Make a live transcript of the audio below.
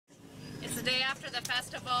the day after the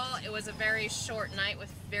festival. It was a very short night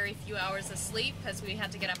with very few hours of sleep because we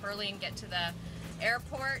had to get up early and get to the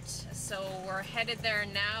airport. So we're headed there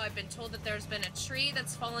now. I've been told that there's been a tree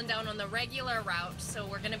that's fallen down on the regular route, so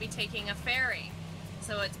we're going to be taking a ferry.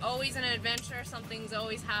 So it's always an adventure, something's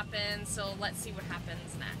always happened, so let's see what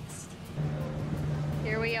happens next.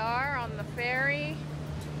 Here we are on the ferry,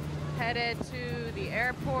 headed to the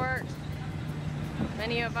airport.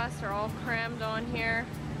 Many of us are all crammed on here.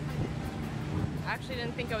 I actually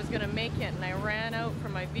didn't think I was going to make it, and I ran out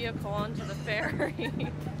from my vehicle onto the ferry.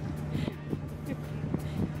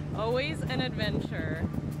 Always an adventure.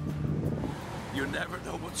 You never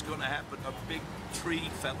know what's going to happen. A big tree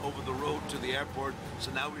fell over the road to the airport,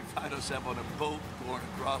 so now we find ourselves on a boat going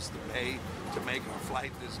across the bay to make our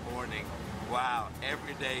flight this morning. Wow,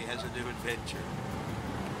 every day has a new adventure.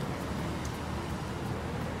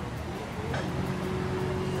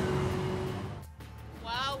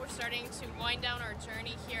 Well, we're starting to wind down our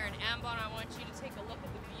journey here in AMBON. I want you to take a look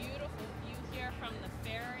at the beautiful view here from the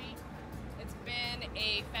ferry. It's been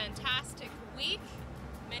a fantastic week.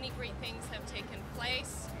 Many great things have taken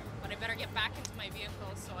place, but I better get back into my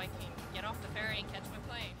vehicle so I can get off the ferry and catch my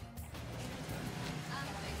plane.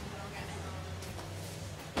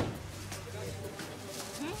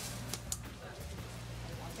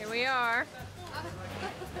 Here we are.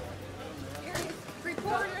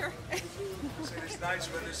 Reporter. It's nice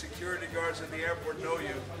when the security guards at the airport know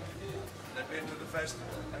you. They've been to the festival.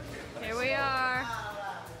 Here we are.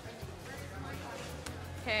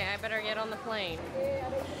 Okay, I better get on the plane.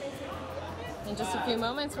 In just a few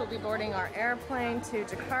moments, we'll be boarding our airplane to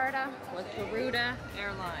Jakarta with Garuda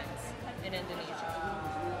Airlines in Indonesia.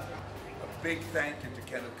 A big thank you to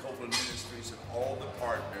Kenneth Copeland Ministries and all the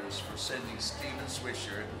partners for sending Stephen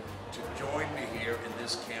Swisher to join me here in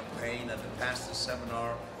this campaign and to pass the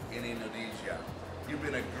seminar in Indonesia. You've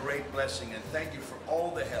been a great blessing, and thank you for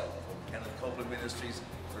all the help from Kenneth Copeland Ministries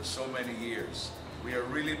for so many years. We are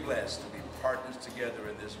really blessed to be partners together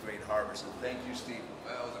in this great harvest, and thank you, Stephen.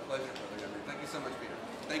 Well, it was a pleasure, Brother Youngren. Thank you so much, Peter.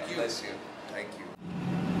 Thank you. Bless you. Thank you.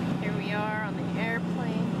 Here we are on the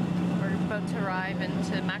airplane. We're about to arrive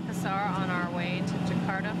into Makassar on our way to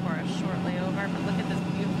Jakarta for a short layover, but look at this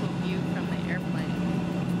beautiful view from the airplane.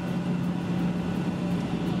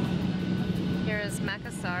 Here is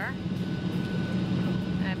Makassar.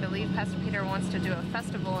 I believe Pastor Peter wants to do a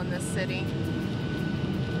festival in this city.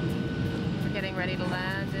 We're getting ready to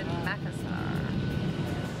land in Makassar.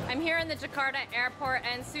 I'm here in the Jakarta airport,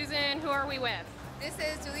 and Susan, who are we with? This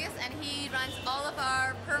is Julius, and he runs all of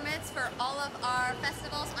our permits for all of our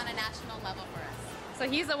festivals on a national level for us. So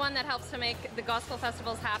he's the one that helps to make the gospel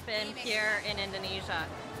festivals happen here in Indonesia.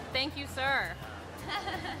 Thank you, sir.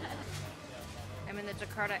 I'm in the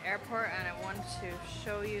Jakarta airport, and I want to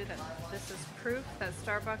show you that this is proof that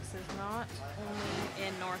Starbucks is not only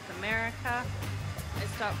in North America. I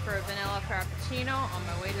stopped for a vanilla frappuccino on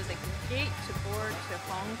my way to the gate to board to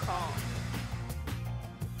Hong Kong.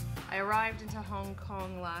 I arrived into Hong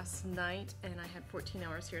Kong last night, and I had 14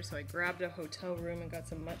 hours here, so I grabbed a hotel room and got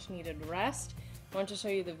some much needed rest. I want to show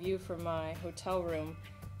you the view from my hotel room.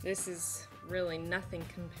 This is really nothing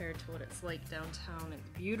compared to what it's like downtown. It's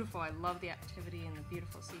beautiful. I love the activity and the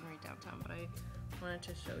beautiful scenery downtown, but I wanted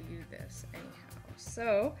to show you this anyhow.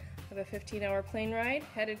 So, I have a 15-hour plane ride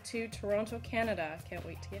headed to Toronto, Canada. Can't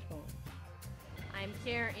wait to get home. I'm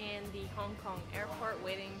here in the Hong Kong airport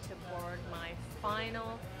waiting to board my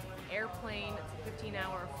final airplane. It's a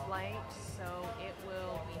 15-hour flight, so it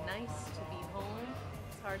will be nice to be home.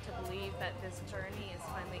 It's hard to believe that this journey is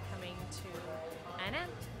finally coming to an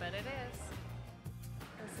end, but it is.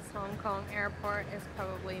 This is Hong Kong airport. Is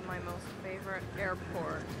probably my most favorite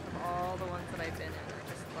airport of all the ones that I've been in. I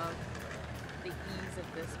just love the ease of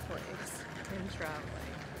this place in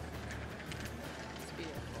traveling. It's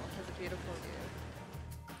beautiful. It has a beautiful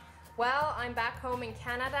view. Well, I'm back home in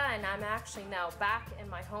Canada, and I'm actually now back in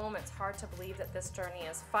my home. It's hard to believe that this journey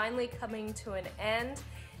is finally coming to an end.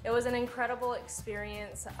 It was an incredible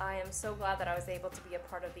experience. I am so glad that I was able to be a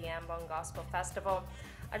part of the AMBON Gospel Festival.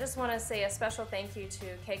 I just want to say a special thank you to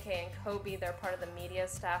KK and Kobe. They're part of the media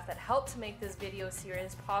staff that helped to make this video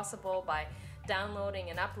series possible by downloading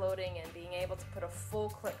and uploading and being able to put a full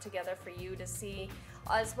clip together for you to see.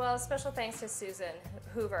 As well, special thanks to Susan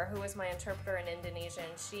Hoover, who was my interpreter in Indonesia,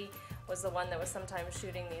 and she was the one that was sometimes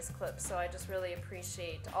shooting these clips. So I just really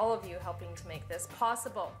appreciate all of you helping to make this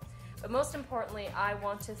possible. But most importantly, I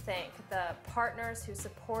want to thank the partners who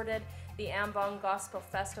supported the AMBON Gospel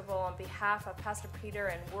Festival. On behalf of Pastor Peter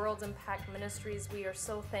and World Impact Ministries, we are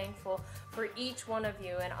so thankful for each one of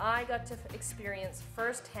you. And I got to experience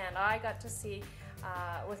firsthand, I got to see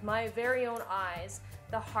with my very own eyes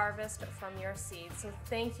the harvest from your seeds. So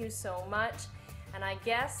thank you so much. And I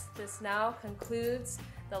guess this now concludes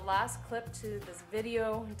the last clip to this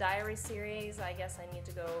video diary series. I guess I need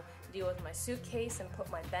to go deal with my suitcase and put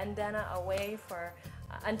my bandana away for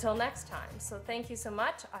until next time. So thank you so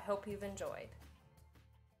much. I hope you've enjoyed.